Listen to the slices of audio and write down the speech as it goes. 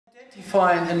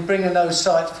Identifying and bringing those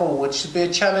sites forward should be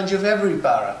a challenge of every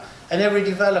borough and every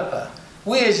developer.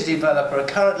 We as a developer are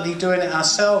currently doing it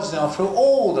ourselves now through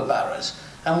all the boroughs,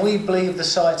 and we believe the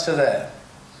sites are there.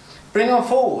 Bring them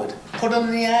forward, put them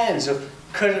in the hands of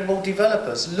credible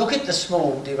developers. Look at the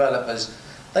small developers.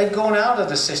 They've gone out of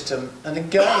the system, and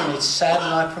again, it's sad,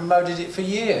 and I promoted it for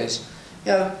years.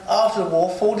 You know, after the war,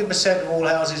 40% of all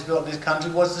houses built in this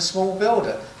country was the small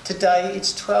builder. Today,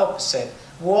 it's 12%.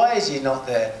 Why is he not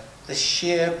there? The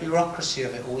sheer bureaucracy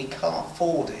of it all. He can't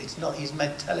afford it. It's not his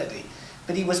mentality.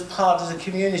 But he was part of the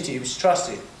community. He was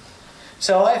trusted.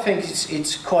 So I think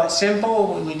it's quite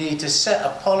simple. We need to set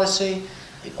a policy,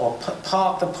 or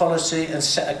park the policy, and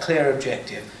set a clear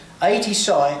objective. 80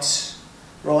 sites,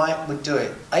 right, would do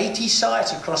it. 80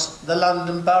 sites across the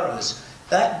London boroughs.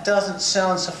 That doesn't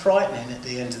sound so frightening at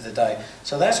the end of the day.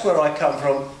 So that's where I come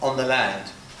from on the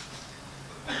land.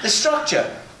 The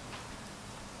structure,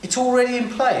 it's already in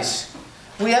place.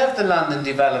 We have the London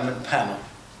Development Panel.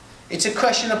 It's a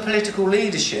question of political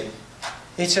leadership.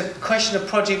 It's a question of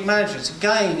project management.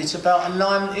 Again, it's about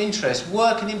alignment of interests,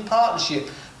 working in partnership,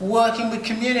 working with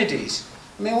communities.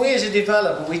 I mean, we as a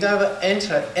developer, we don't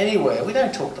enter anywhere. We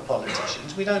don't talk to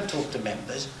politicians. We don't talk to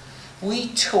members. We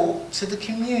talk to the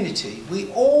community.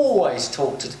 We always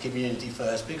talk to the community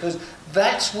first, because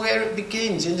that's where it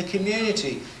begins, in the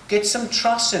community. Get some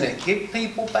trust in it. Give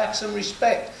people back some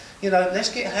respect. You know, let's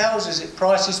get houses at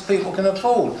prices people can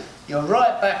afford. You're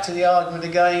right back to the argument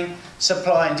again,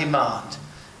 supply and demand.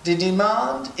 The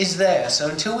demand is there, so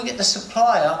until we get the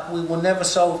supply up, we will never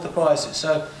solve the crisis.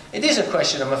 So it is a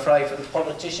question, I'm afraid, for the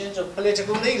politicians of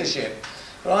political leadership,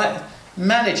 right?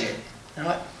 Manage it,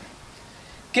 right?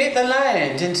 Get the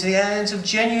land into the hands of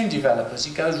genuine developers.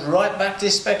 It goes right back to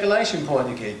this speculation point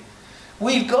again.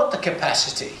 We've got the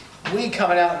capacity. We're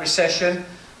coming out of recession.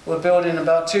 We're building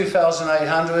about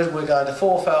 2,800. We're going to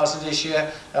 4,000 this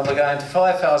year, and we're going to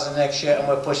 5,000 next year, and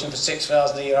we're pushing for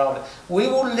 6,000 a year after. We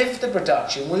will lift the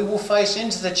production. We will face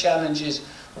into the challenges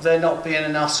of there not being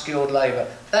enough skilled labour.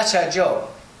 That's our job.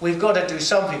 We've got to do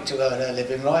something to earn our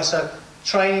living, right? So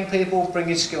training people,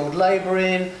 bringing skilled labour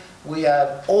in. We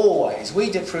have always,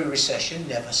 we did through recession,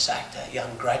 never sacked our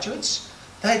young graduates.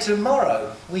 They're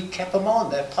tomorrow. We kept them on.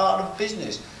 They're part of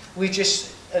business. We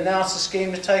just announced a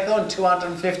scheme to take on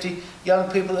 250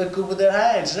 young people that are good with their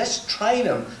hands. Let's train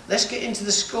them. Let's get into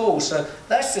the schools. So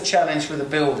that's the challenge for the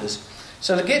builders.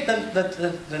 So to get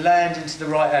the land into the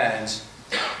right hands,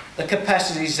 the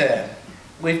capacity's there.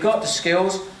 We've got the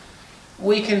skills.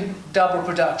 We can double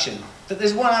production. But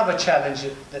there's one other challenge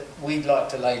that we'd like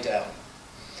to lay down.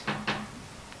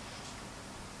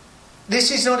 This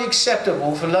is not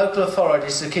acceptable for local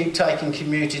authorities to keep taking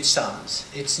commuted sums.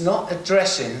 It's not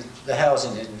addressing the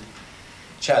housing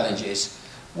challenges.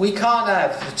 We can't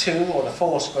have the 2 or the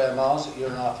 4 square miles that you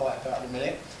and I fight about in a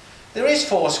minute. There is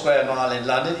 4 square mile in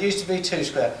London. It used to be 2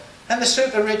 square. And the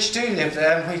super rich do live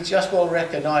there, and we just well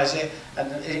recognise it.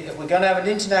 And if we're going to have an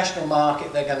international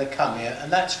market, they're going to come here, and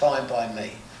that's fine by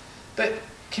me. But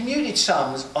commuted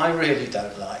sums, I really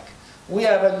don't like. We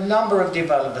have a number of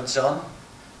developments on.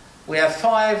 We have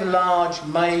 5 large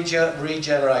major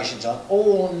regenerations on,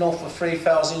 all north of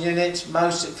 3,000 units,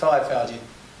 most at 5,000.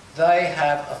 They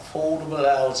have affordable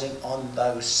housing on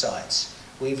those sites.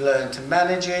 We've learned to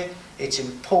manage it. It's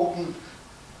important.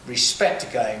 Respect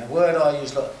again, a word I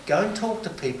use, like, go and talk to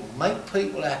people, make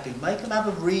people happy, make them have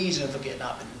a reason for getting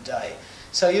up in the day.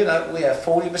 So, you know, we have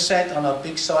 40% on our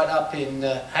big site up in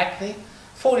Hackney.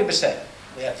 40%.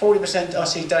 We have 40%. I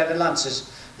see David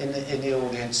Luncers in the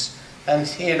audience. And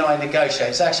he and I negotiate.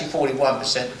 It's actually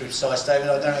 41% to be precise, David.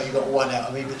 I don't know if you got one out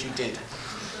of me, but you did.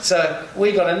 So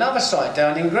we got another site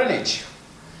down in Greenwich.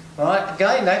 Right?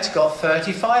 Again, that's got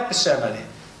 35% on it.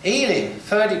 Ealing,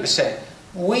 30%.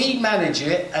 We manage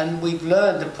it, and we've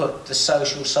learned to put the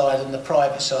social side and the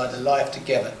private side of life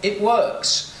together. It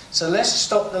works. So let's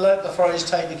stop the local authorities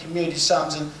taking the community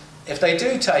sums, and if they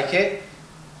do take it,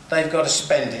 they've got to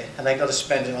spend it, and they've got to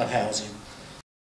spend it on housing.